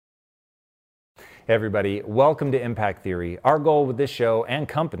Hey everybody, welcome to Impact Theory. Our goal with this show and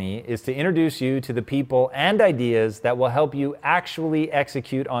company is to introduce you to the people and ideas that will help you actually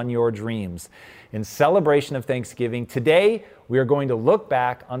execute on your dreams. In celebration of Thanksgiving, today we are going to look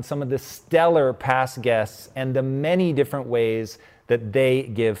back on some of the stellar past guests and the many different ways that they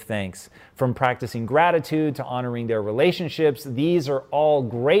give thanks. From practicing gratitude to honoring their relationships, these are all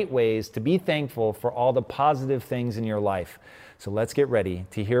great ways to be thankful for all the positive things in your life. So let's get ready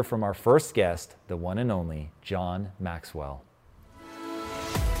to hear from our first guest, the one and only John Maxwell.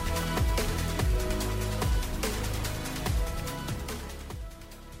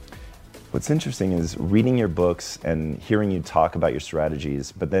 What's interesting is reading your books and hearing you talk about your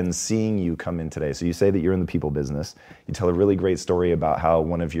strategies, but then seeing you come in today. So you say that you're in the people business. You tell a really great story about how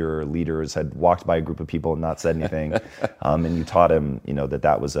one of your leaders had walked by a group of people and not said anything, and you taught him,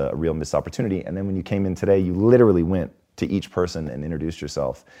 that was a real missed opportunity. And then when you came in today, you literally went to each person and introduced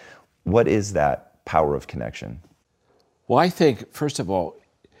yourself. What is that power of connection? Well, I think, first of all,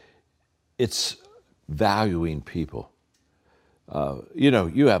 it's valuing people.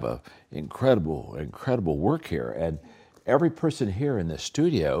 You have a incredible work here, and every person here in this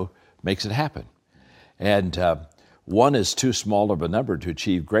studio makes it happen. And one is too small of a number to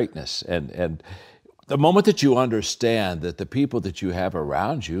achieve greatness. And the moment that you understand that the people that you have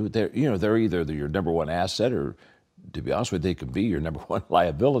around you, they're either your number one asset or, to be honest with you, they can be your number one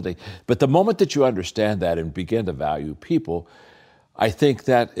liability. But the moment that you understand that and begin to value people, I think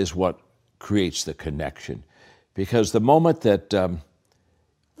that is what creates the connection. Because the moment that,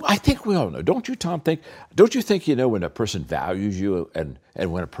 I think we all know, don't you, Tom, don't you think when a person values you and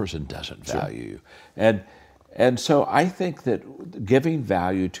when a person doesn't value you? And so I think that giving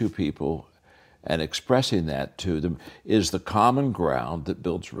value to people and expressing that to them is the common ground that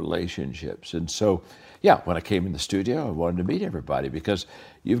builds relationships. And so, when I came in the studio, I wanted to meet everybody because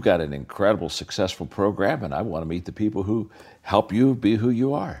you've got an incredible, successful program, and I want to meet the people who help you be who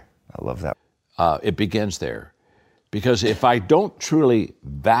you are. I love that. It begins there. Because if I don't truly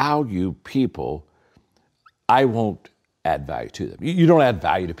value people, I won't add value to them. You don't add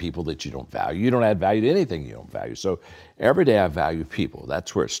value to people that you don't value. You don't add value to anything you don't value. So every day I value people.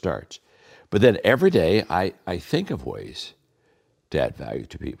 That's where it starts. But then every day I think of ways to add value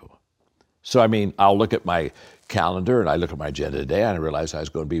to people. So I'll look at my calendar and I look at my agenda today and I realize I was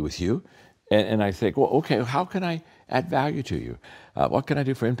going to be with you. And I think, well, okay, how can I add value to you? What can I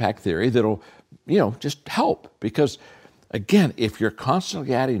do for Impact Theory that'll, just help? Because, again, if you're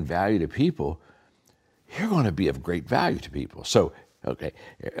constantly adding value to people, you're going to be of great value to people. So, okay,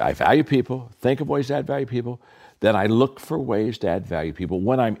 I value people, think of ways to add value to people, then I look for ways to add value to people.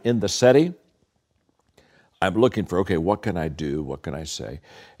 When I'm in the setting, I'm looking for, okay, what can I do? What can I say?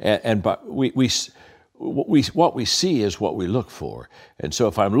 But what we see is what we look for. And so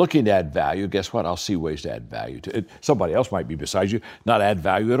if I'm looking to add value, guess what? I'll see ways to add value to it. Somebody else might be beside you, not add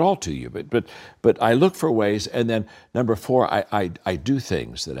value at all to you. But I look for ways. And then number 4, I do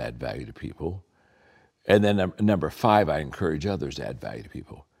things that add value to people. And then number 5, I encourage others to add value to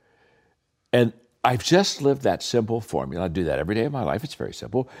people. And I've just lived that simple formula. I do that every day of my life. It's very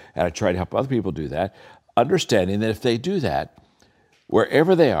simple. And I try to help other people do that, understanding that if they do that,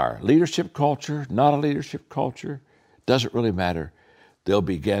 wherever they are, leadership culture, not a leadership culture, doesn't really matter. They'll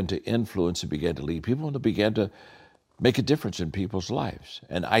begin to influence and begin to lead people, and they'll begin to make a difference in people's lives.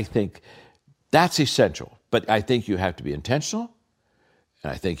 And I think that's essential. But I think you have to be intentional,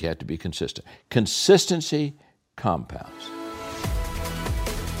 and I think you have to be consistent. Consistency compounds.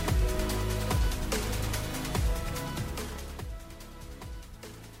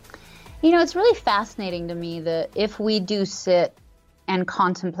 It's really fascinating to me that if we do sit and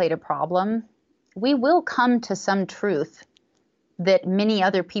contemplate a problem, we will come to some truth that many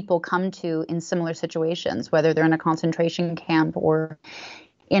other people come to in similar situations, whether they're in a concentration camp or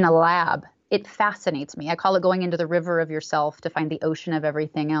in a lab. It fascinates me. I call it going into the river of yourself to find the ocean of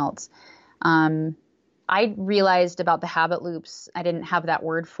everything else. I realized about the habit loops, I didn't have that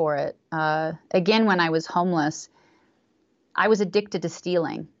word for it. Again, when I was homeless, I was addicted to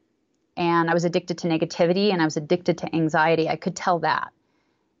stealing. And I was addicted to negativity, and I was addicted to anxiety. I could tell that.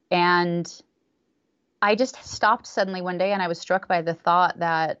 And I just stopped suddenly one day, and I was struck by the thought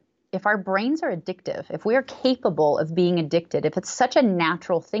that if our brains are addictive, if we are capable of being addicted, if it's such a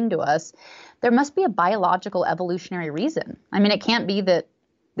natural thing to us, there must be a biological evolutionary reason. It can't be that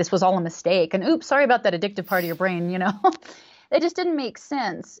this was all a mistake. And oops, sorry about that addictive part of your brain, It just didn't make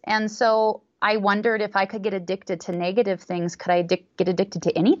sense. And so I wondered if I could get addicted to negative things, could I get addicted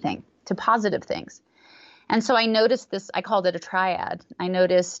to anything? To positive things. And so I noticed this, I called it a triad. I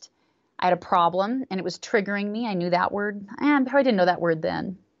noticed I had a problem and it was triggering me. I knew that word. I probably didn't know that word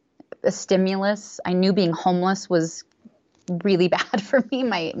then. a stimulus. I knew being homeless was really bad for me,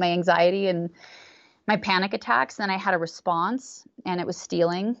 my anxiety and my panic attacks. Then I had a response, and it was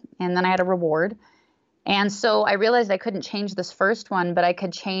stealing. And then I had a reward. And so I realized I couldn't change this first one, but I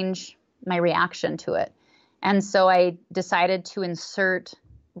could change my reaction to it. And so I decided to insert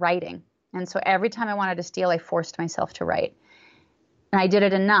writing. And so every time I wanted to steal, I forced myself to write. And I did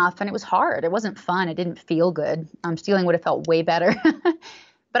it enough, and it was hard. It wasn't fun. It didn't feel good. Stealing would have felt way better.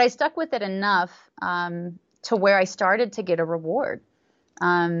 But I stuck with it enough to where I started to get a reward.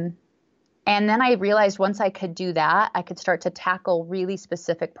 And then I realized once I could do that, I could start to tackle really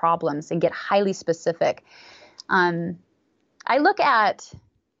specific problems and get highly specific. I look at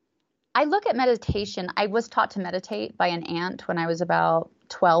meditation. I was taught to meditate by an aunt when I was about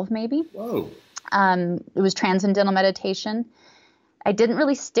 12, maybe. Whoa. It was transcendental meditation. I didn't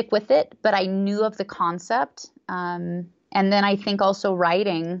really stick with it, but I knew of the concept. And then I think also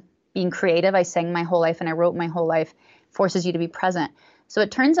writing, being creative, I sang my whole life and I wrote my whole life, forces you to be present. So it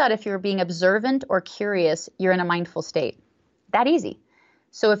turns out if you're being observant or curious, you're in a mindful state. That easy.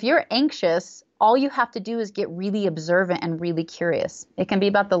 So if you're anxious, all you have to do is get really observant and really curious. It can be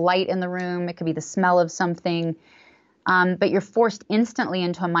about the light in the room. It could be the smell of something. But you're forced instantly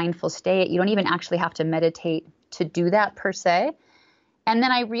into a mindful state. You don't even actually have to meditate to do that per se. And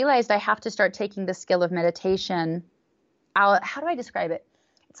then I realized I have to start taking the skill of meditation out. How do I describe it?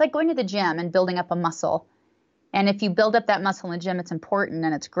 It's like going to the gym and building up a muscle. And if you build up that muscle in the gym, it's important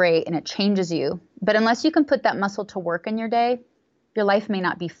and it's great and it changes you. But unless you can put that muscle to work in your day, your life may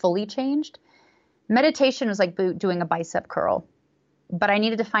not be fully changed. Meditation was like doing a bicep curl. But I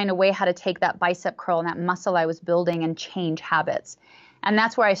needed to find a way how to take that bicep curl and that muscle I was building and change habits. And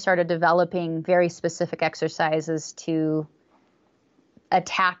that's where I started developing very specific exercises to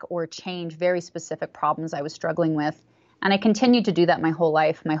attack or change very specific problems I was struggling with. And I continued to do that my whole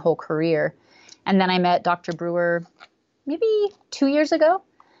life, my whole career. And then I met Dr. Brewer maybe 2 years ago.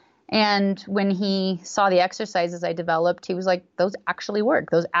 And when he saw the exercises I developed, he was like, those actually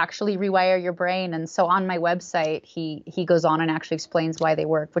work. Those actually rewire your brain. And so on my website, he goes on and actually explains why they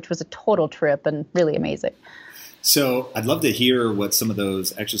work, which was a total trip and really amazing. So I'd love to hear what some of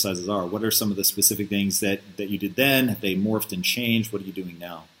those exercises are. What are some of the specific things that you did then? Have they morphed and changed? What are you doing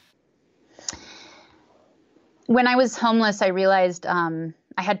now? When I was homeless, I realized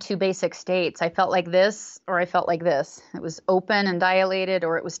I had two basic states. I felt like this or I felt like this. It was open and dilated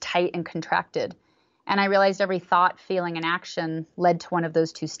or it was tight and contracted. And I realized every thought, feeling, and action led to one of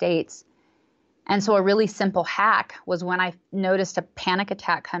those two states. And so a really simple hack was when I noticed a panic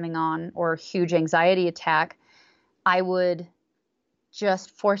attack coming on or a huge anxiety attack, I would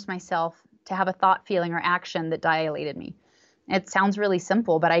just force myself to have a thought, feeling, or action that dilated me. It sounds really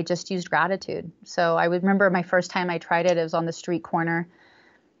simple, but I just used gratitude. So I would remember my first time I tried it, it was on the street corner.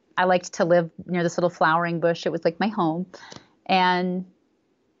 I liked to live near this little flowering bush. It was like my home. And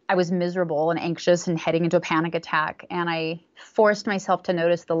I was miserable and anxious and heading into a panic attack. And I forced myself to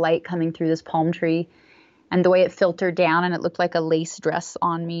notice the light coming through this palm tree and the way it filtered down, and it looked like a lace dress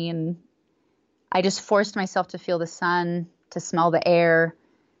on me. And I just forced myself to feel the sun, to smell the air,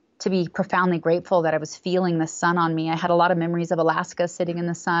 to be profoundly grateful that I was feeling the sun on me. I had a lot of memories of Alaska sitting in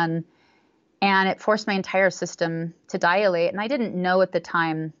the sun, and it forced my entire system to dilate. And I didn't know at the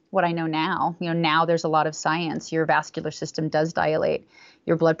time what I know now. You know, now there's a lot of science. Your vascular system does dilate.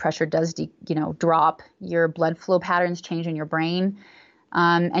 Your blood pressure does, drop. Your blood flow patterns change in your brain.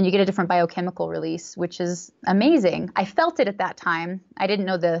 And you get a different biochemical release, which is amazing. I felt it at that time. I didn't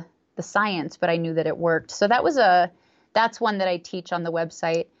know the science, but I knew that it worked. So that's one that I teach on the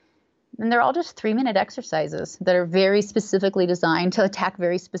website. And they're all just 3-minute exercises that are very specifically designed to attack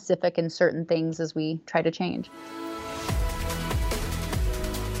very specific and certain things as we try to change.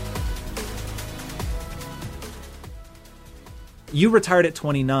 You retired at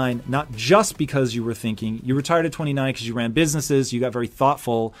 29, not just because you were thinking. You retired at 29 because you ran businesses. You got very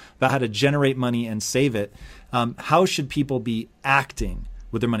thoughtful about how to generate money and save it. How should people be acting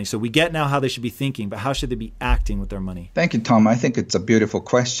with their money? So we get now how they should be thinking, but how should they be acting with their money? Thank you, Tom. I think it's a beautiful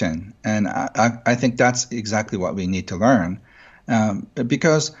question. And I think that's exactly what we need to learn.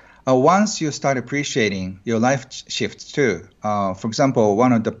 Because once you start appreciating, your life shifts too. For example,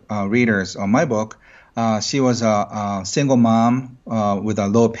 one of the readers on my book, she was a single mom with a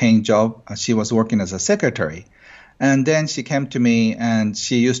low-paying job. She was working as a secretary. And then she came to me and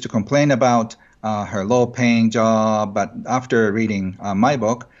she used to complain about her low-paying job, but after reading my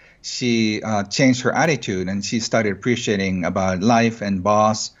book, she changed her attitude and she started appreciating about life and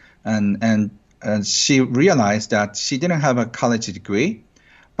boss, and she realized that she didn't have a college degree,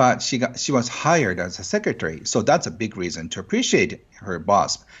 but she was hired as a secretary. So that's a big reason to appreciate her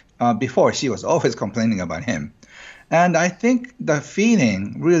boss. Before, she was always complaining about him. And I think the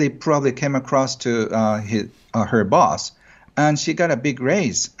feeling really probably came across to her boss, and she got a big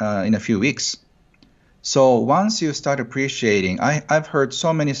raise in a few weeks. So once you start appreciating, I've heard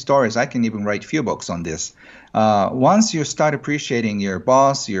so many stories, I can even write a few books on this. Once you start appreciating your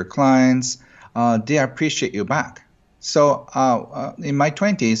boss, your clients, they appreciate you back. So in my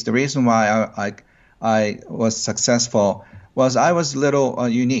 20s, the reason why I was successful was I was a little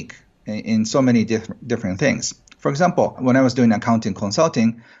unique in so many different things. For example, when I was doing accounting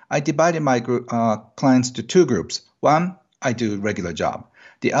consulting, I divided my clients to two groups. One, I do regular job.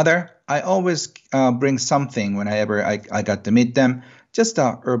 The other, I always bring something whenever I got to meet them, just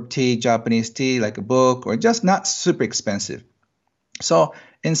a herb tea, Japanese tea, like a book, or just not super expensive. So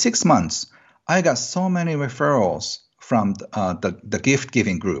in 6 months, I got so many referrals from the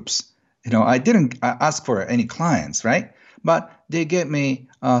gift-giving groups. I didn't ask for any clients, right? But they gave me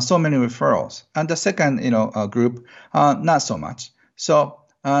so many referrals. And the second, group, not so much. So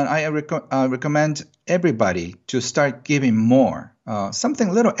I recommend everybody to start giving more, something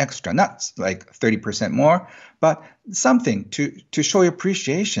a little extra, not like 30% more, but something to show your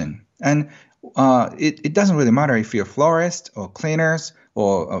appreciation. And it doesn't really matter if you're a florist or cleaners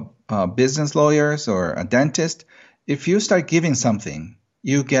or business lawyers or a dentist. If you start giving something,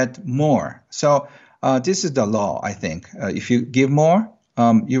 you get more. So this is the law, I think. If you give more,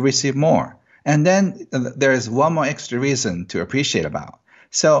 you receive more. And then there is one more extra reason to appreciate about.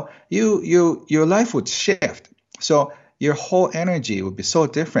 So your life would shift. So your whole energy would be so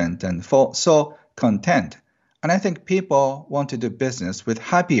different and so content. And I think people want to do business with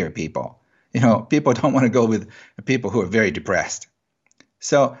happier people. People don't want to go with people who are very depressed.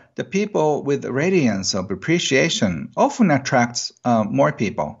 So the people with radiance of appreciation often attracts more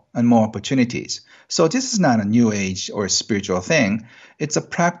people and more opportunities. So this is not a new age or a spiritual thing. It's a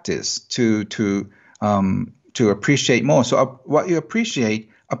practice to appreciate more. So what you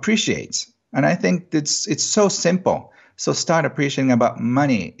appreciate appreciates. And I think it's so simple. So start appreciating about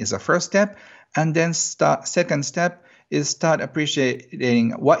money is the first step. And then second step is start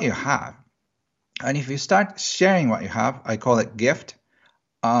appreciating what you have. And if you start sharing what you have, I call it gift.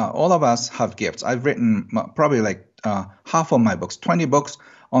 All of us have gifts. I've written probably like half of my books, 20 books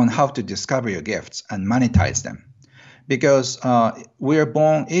on how to discover your gifts and monetize them. Because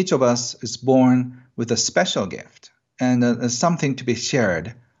each of us is born with a special gift and something to be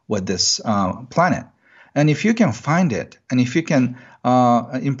shared with this planet. And if you can find it, and if you can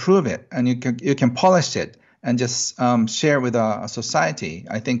improve it, and you can polish it and just share with a society,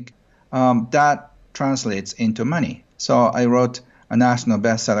 I think that translates into money. So I wrote a national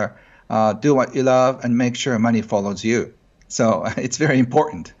bestseller, Do What You Love and Make Sure Money Follows You. So it's very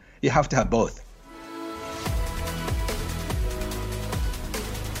important. You have to have both.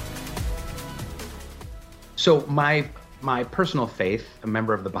 So my personal faith, a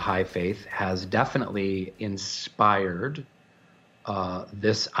member of the Baha'i faith, has definitely inspired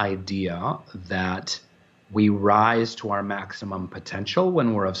this idea that we rise to our maximum potential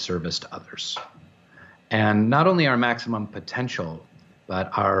when we're of service to others. And not only our maximum potential,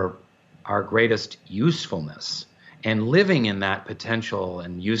 but our greatest usefulness. And living in that potential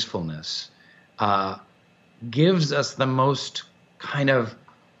and usefulness gives us the most kind of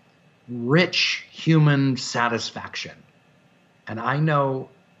rich human satisfaction. And I know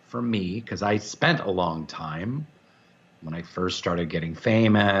for me, because I spent a long time when I first started getting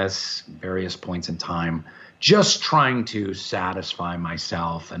famous, various points in time, just trying to satisfy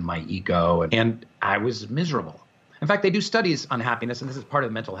myself and my ego, and I was miserable. In fact, they do studies on happiness, and this is part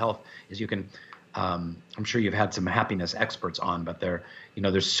of mental health, is you can, I'm sure you've had some happiness experts on, but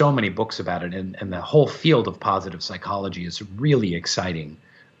there's so many books about it, and the whole field of positive psychology is a really exciting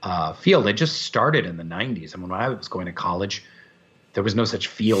field. It just started in the 90s. I mean, when I was going to college, there was no such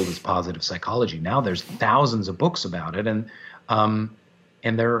field as positive psychology. Now there's thousands of books about it, and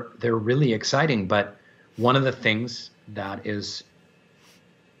they're really exciting. But one of the things that is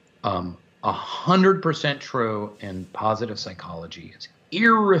 100% true in positive psychology is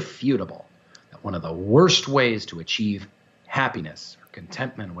irrefutable that one of the worst ways to achieve happiness or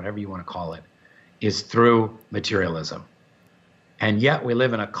contentment, whatever you want to call it, is through materialism. And yet we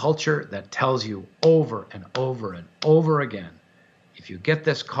live in a culture that tells you over and over and over again, if you get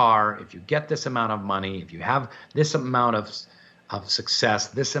this car, if you get this amount of money, if you have this amount of success,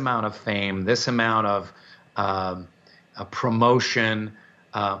 this amount of fame, this amount of a promotion,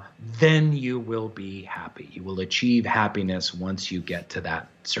 then you will be happy. You will achieve happiness once you get to that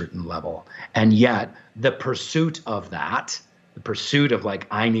certain level. And yet the pursuit of that, the pursuit of like,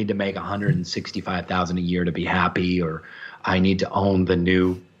 I need to make 165,000 a year to be happy, or I need to own the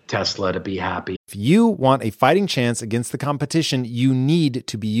new Tesla to be happy. If you want a fighting chance against the competition, you need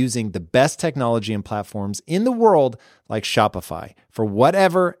to be using the best technology and platforms in the world like Shopify. For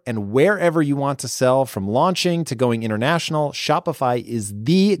whatever and wherever you want to sell, from launching to going international, Shopify is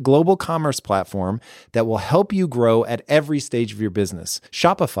the global commerce platform that will help you grow at every stage of your business.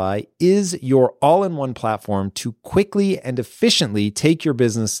 Shopify is your all-in-one platform to quickly and efficiently take your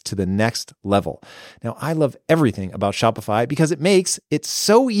business to the next level. Now, I love everything about Shopify because it makes it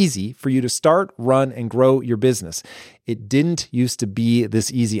so easy for you to start, run, and grow your business. It didn't used to be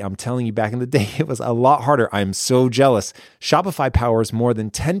this easy. I'm telling you, back in the day, it was a lot harder. I'm so jealous. Shopify powers more than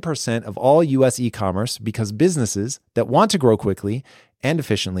 10% of all US e-commerce because businesses that want to grow quickly and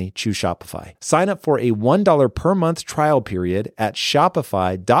efficiently choose Shopify. Sign up for a $1 per month trial period at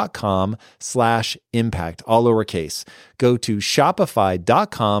shopify.com/impact, all lowercase. Go to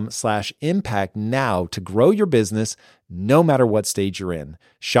shopify.com/impact now to grow your business no matter what stage you're in.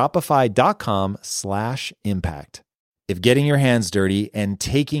 Shopify.com/impact. If getting your hands dirty and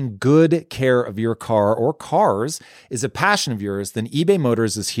taking good care of your car or cars is a passion of yours, then eBay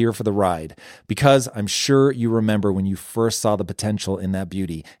Motors is here for the ride. Because I'm sure you remember when you first saw the potential in that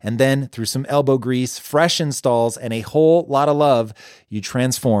beauty. And then through some elbow grease, fresh installs, and a whole lot of love, you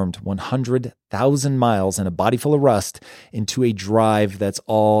transformed 100,000 miles and a body full of rust into a drive that's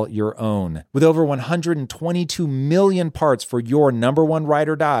all your own. With over 122 million parts for your number one ride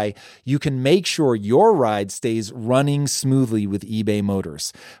or die, you can make sure your ride stays running smoothly with eBay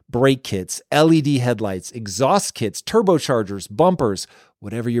Motors. Brake kits, LED headlights, exhaust kits, turbochargers, bumpers,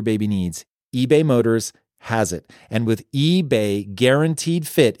 whatever your baby needs, eBay Motors has it. And with eBay Guaranteed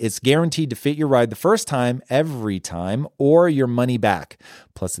Fit, it's guaranteed to fit your ride the first time, every time, or your money back.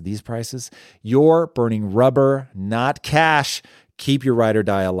 Plus, at these prices, you're burning rubber, not cash. Keep your ride or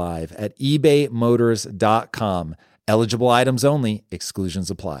die alive at ebaymotors.com. Eligible items only.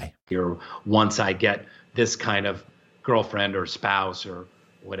 Exclusions apply. Or once I get this kind of girlfriend or spouse or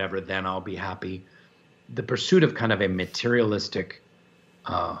whatever, then I'll be happy. The pursuit of kind of a materialistic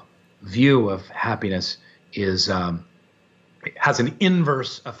view of happiness is it has an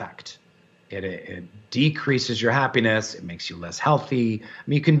inverse effect. It decreases your happiness. It makes you less healthy. I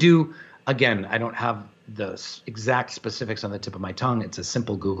mean, you can do, again, I don't have the exact specifics on the tip of my tongue. It's a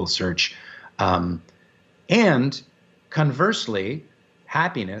simple Google search. And conversely,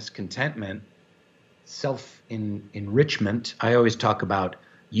 happiness, contentment, self-enrichment. I always talk about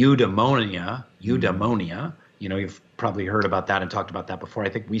eudaimonia. You know, you've probably heard about that and talked about that before. I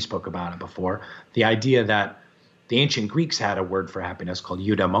think we spoke about it before. The idea that the ancient Greeks had a word for happiness called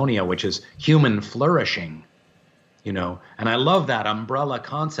eudaimonia, which is human flourishing, you know. And I love that umbrella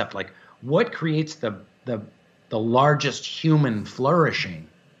concept. Like, what creates the largest human flourishing?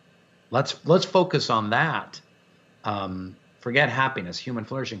 Let's focus on that. Forget happiness, human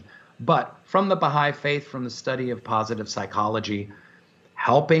flourishing. But from the Baha'i faith, from the study of positive psychology,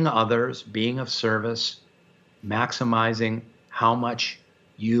 helping others, being of service, maximizing how much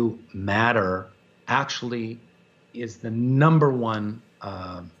you matter actually is the number one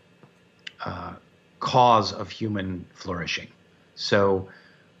cause of human flourishing. So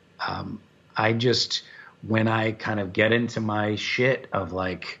when I kind of get into my shit of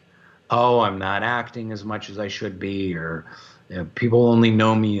like, oh, I'm not acting as much as I should be, or people only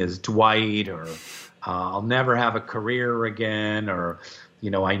know me as Dwight, or I'll never have a career again, or, you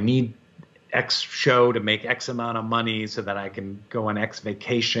know, I need X show to make X amount of money so that I can go on X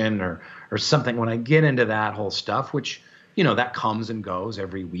vacation or something. When I get into that whole stuff, which, you know, that comes and goes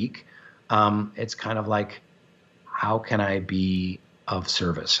every week, it's kind of like, how can I be of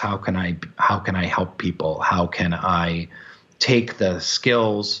service? How can I help people? How can I take the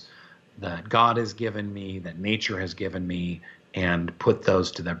skills that God has given me, that nature has given me, and put those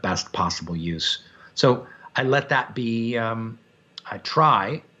to their best possible use? So I let that be, I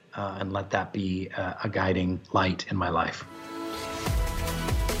try and let that be a guiding light in my life.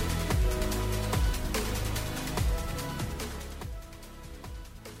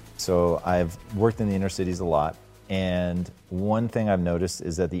 So I've worked in the inner cities a lot, and one thing I've noticed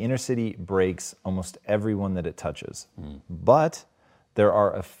is that the inner city breaks almost everyone that it touches. But there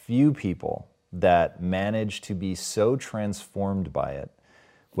are a few people that manage to be so transformed by it,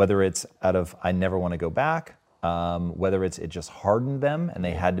 whether it's out of I never want to go back, whether it just hardened them and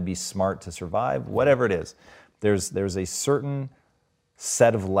they had to be smart to survive, whatever it is. There's a certain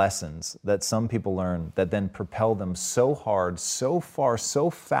set of lessons that some people learn that then propel them so hard, so far, so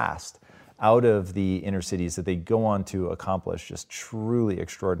fast out of the inner cities that they go on to accomplish just truly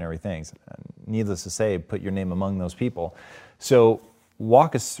extraordinary things. needless to say, put your name among those people. So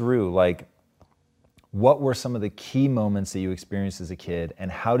walk us through, like, what were some of the key moments that you experienced as a kid, and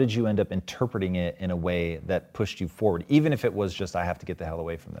how did you end up interpreting it in a way that pushed you forward, even if it was just, I have to get the hell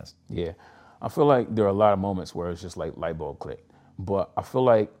away from this? Yeah, I feel like there are a lot of moments where it's just like light bulb click. But I feel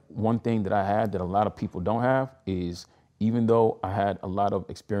like one thing that I had that a lot of people don't have is, even though I had a lot of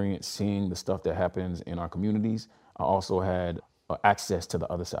experience seeing the stuff that happens in our communities, I also had access to the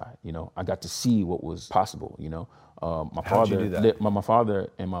other side. You know, I got to see what was possible. You know, my father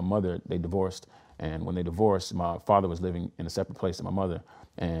and my mother, they divorced. And when they divorced, my father was living in a separate place than my mother.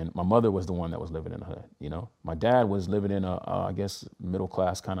 And my mother was the one that was living in the hood, you know. My dad was living in I guess, middle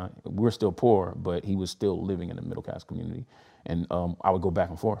class kind of, we're still poor, but he was still living in a middle class community. And I would go back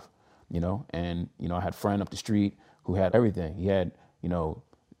and forth, you know. And, you know, I had a friend up the street who had everything. He had, you know,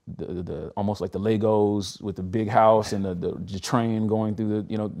 the almost like the Legos with the big house and the train going through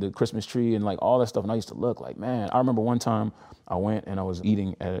the, you know, the Christmas tree and like all that stuff. And I used to look like, man, I remember one time I went and I was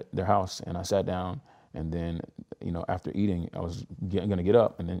eating at their house and I sat down, and then, you know, after eating, I was gonna get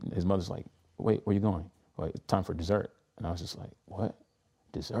up, and then his mother's like, wait, where you going? Like, it's time for dessert. And I was just like, what?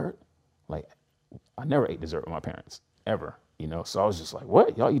 Dessert? Like, I never ate dessert with my parents, ever, you know? So I was just like,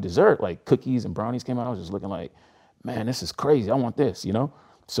 what? Y'all eat dessert? Like, cookies and brownies came out. I was just looking like, man, this is crazy. I want this, you know?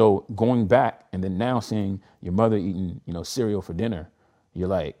 So going back and then now seeing your mother eating, you know, cereal for dinner, you're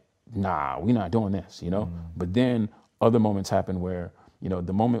like, nah, we're not doing this, you know? But then other moments happen where, you know,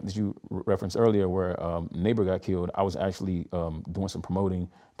 the moment that you referenced earlier where neighbor got killed, I was actually doing some promoting,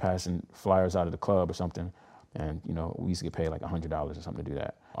 passing flyers out of the club or something. And, you know, we used to get paid like $100 or something to do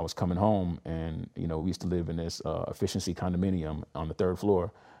that. I was coming home and, you know, we used to live in this efficiency condominium on the 3rd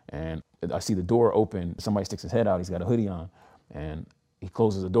floor. And I see the door open, somebody sticks his head out, he's got a hoodie on, and he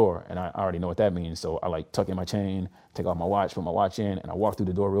closes the door, and I already know what that means. So I like tuck in my chain, take off my watch, put my watch in, and I walk through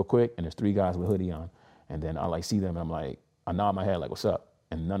the door real quick, and there's 3 guys with hoodie on. And then I like see them, and I'm like, I nod my head like, what's up?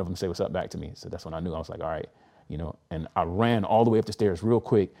 And none of them say what's up back to me. So that's when I knew. I was like, all right, you know. And I ran all the way up the stairs real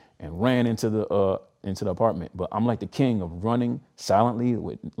quick and ran into the apartment. But I'm like the king of running silently.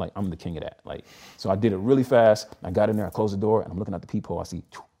 With, like, I'm the king of that. Like, so I did it really fast. I got in there, I closed the door, and I'm looking at the peephole. I see,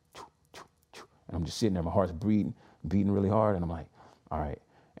 and I'm just sitting there. My heart's beating really hard, and I'm like, all right.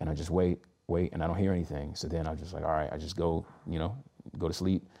 And I just wait, and I don't hear anything. So then I'm just like, all right, I just go, you know, go to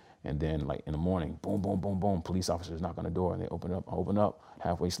sleep. And then like in the morning, boom, boom, boom, boom, police officers knock on the door and they open up. I open up,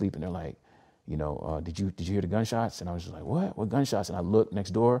 halfway asleep, and they're like, you know, did you hear the gunshots? And I was just like, what gunshots? And I look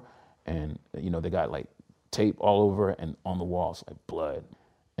next door, and, you know, they got like tape all over and on the walls, like blood.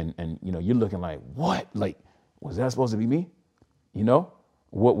 And you know, you're looking like, what? Like, was that supposed to be me? You know,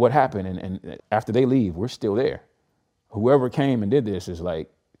 what happened? And after they leave, we're still there. Whoever came and did this is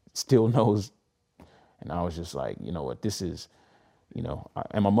like, still knows. And I was just like, you know what, this is, you know,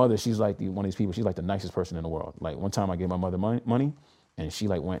 and my mother, she's like one of these people, she's like the nicest person in the world. Like one time I gave my mother money and she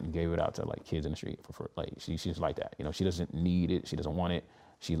like went and gave it out to like kids in the street for like, she's like that, you know, she doesn't need it. She doesn't want it.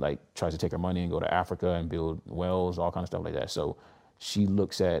 She like tries to take her money and go to Africa and build wells, all kind of stuff like that. So she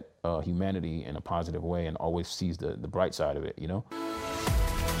looks at humanity in a positive way and always sees the bright side of it, you know?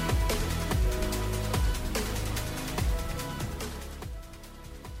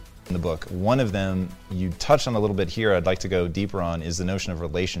 In the book. One of them you touched on a little bit here, I'd like to go deeper on, is the notion of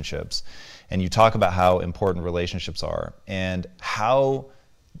relationships. And you talk about how important relationships are and how,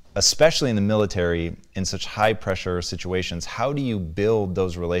 especially in the military, in such high pressure situations, how do you build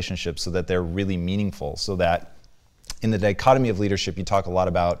those relationships so that they're really meaningful, so that in the dichotomy of leadership, you talk a lot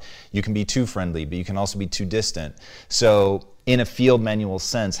about you can be too friendly, but you can also be too distant. So in a field manual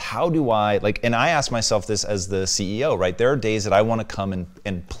sense, how do I, like, and I ask myself this as the CEO, right? There are days that I want to come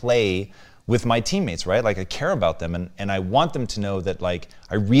and play with my teammates, right? Like I care about them and I want them to know that like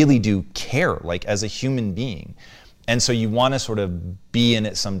I really do care, like as a human being. And so you want to sort of be in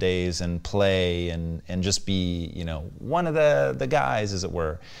it some days and play and just be, you know, one of the guys, as it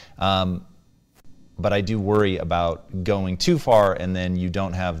were. But I do worry about going too far and then you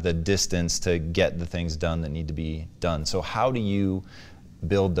don't have the distance to get the things done that need to be done. So how do you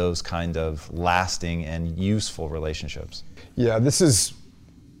build those kind of lasting and useful relationships? Yeah, this is,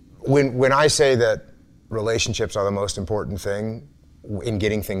 when I say that relationships are the most important thing in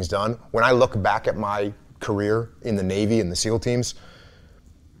getting things done, when I look back at my career in the Navy and the SEAL teams,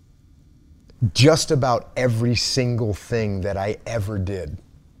 just about every single thing that I ever did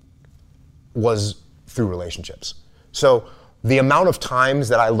was through relationships. So the amount of times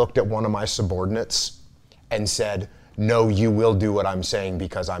that I looked at one of my subordinates and said, no, you will do what I'm saying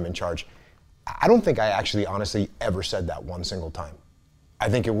because I'm in charge, I don't think I actually honestly ever said that one single time. I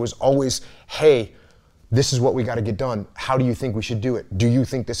think it was always, hey, this is what we got to get done. How do you think we should do it? Do you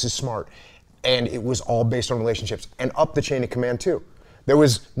think this is smart? And it was all based on relationships and up the chain of command too. There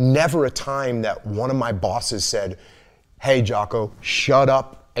was never a time that one of my bosses said, hey, Jocko, shut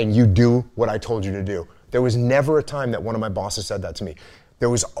up and you do what I told you to do. There was never a time that one of my bosses said that to me. There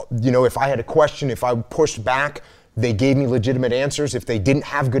was, if I had a question, if I pushed back, they gave me legitimate answers. If they didn't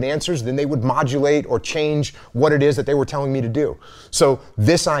have good answers, then they would modulate or change what it is that they were telling me to do. So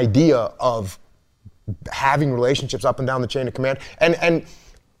this idea of having relationships up and down the chain of command, and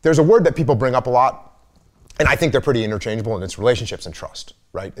there's a word that people bring up a lot, and I think they're pretty interchangeable, and it's relationships and trust,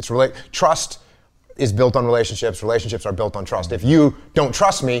 right? Trust is built on relationships. Relationships are built on trust. If you don't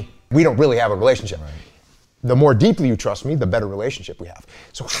trust me, we don't really have a relationship. Right. The more deeply you trust me, the better relationship we have.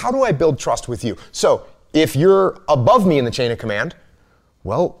 So how do I build trust with you? So if you're above me in the chain of command,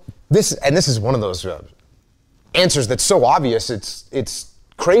 well, this is one of those answers that's so obvious, it's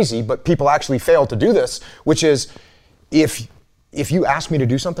crazy, but people actually fail to do this, which is if you ask me to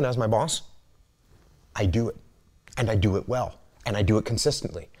do something as my boss, I do it, and I do it well, and I do it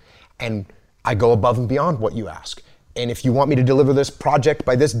consistently, and I go above and beyond what you ask. And if you want me to deliver this project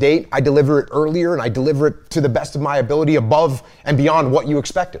by this date, I deliver it earlier and I deliver it to the best of my ability above and beyond what you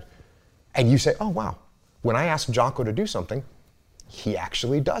expected. And you say, oh wow, when I ask Jocko to do something, he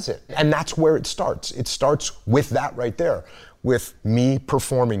actually does it. And that's where it starts. It starts with that right there, with me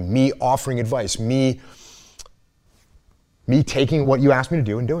performing, me offering advice, me taking what you asked me to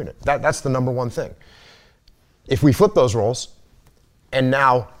do and doing it. That's the number one thing. If we flip those roles, and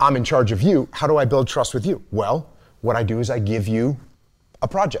now I'm in charge of you, how do I build trust with you? Well, what I do is I give you a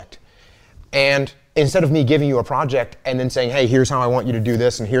project. And instead of me giving you a project and then saying, hey, here's how I want you to do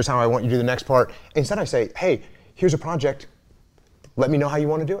this and here's how I want you to do the next part, instead I say, hey, here's a project, let me know how you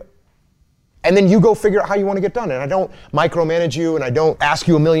want to do it. And then you go figure out how you want to get done. And I don't micromanage you and I don't ask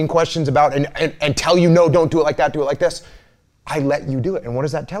you a million questions about and tell you, no, don't do it like that, do it like this. I let you do it. And what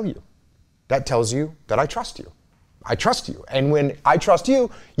does that tell you? That tells you that I trust you. I trust you. And when I trust you,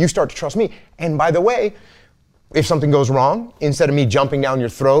 you start to trust me. And by the way, if something goes wrong, instead of me jumping down your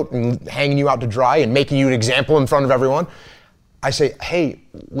throat and hanging you out to dry and making you an example in front of everyone, I say, hey,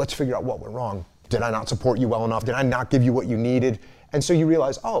 let's figure out what went wrong. Did I not support you well enough? Did I not give you what you needed? And so you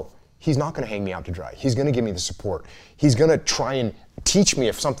realize, oh, he's not going to hang me out to dry. He's going to give me the support. He's going to try and teach me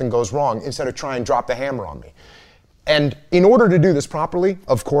if something goes wrong instead of try and drop the hammer on me. And in order to do this properly,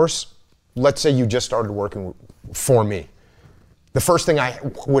 of course, let's say you just started working for me. The first thing I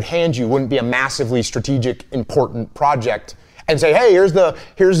would hand you wouldn't be a massively strategic, important project and say, hey, here's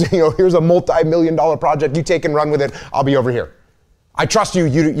a multi-million-dollar project. You take and run with it. I'll be over here. I trust you.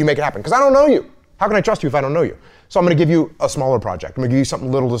 You make it happen because I don't know you. How can I trust you if I don't know you? So I'm going to give you a smaller project. I'm going to give you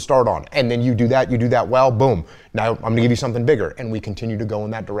something little to start on. And then you do that well, boom. Now I'm going to give you something bigger. And we continue to go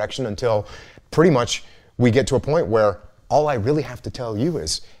in that direction until pretty much we get to a point where all I really have to tell you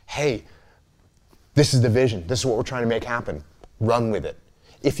is, hey, this is the vision. This is what we're trying to make happen. Run with it.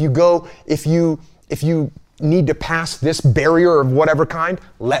 If you need to pass this barrier of whatever kind,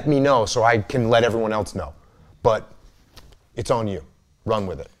 let me know so I can let everyone else know. But it's on you. Run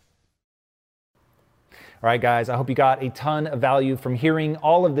with it. All right, guys, I hope you got a ton of value from hearing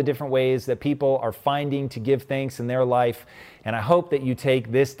all of the different ways that people are finding to give thanks in their life. And I hope that you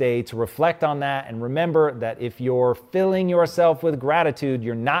take this day to reflect on that and remember that if you're filling yourself with gratitude,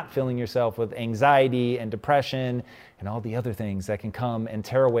 you're not filling yourself with anxiety and depression and all the other things that can come and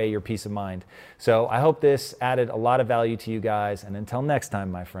tear away your peace of mind. So I hope this added a lot of value to you guys. And until next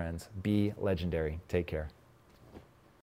time, my friends, be legendary. Take care.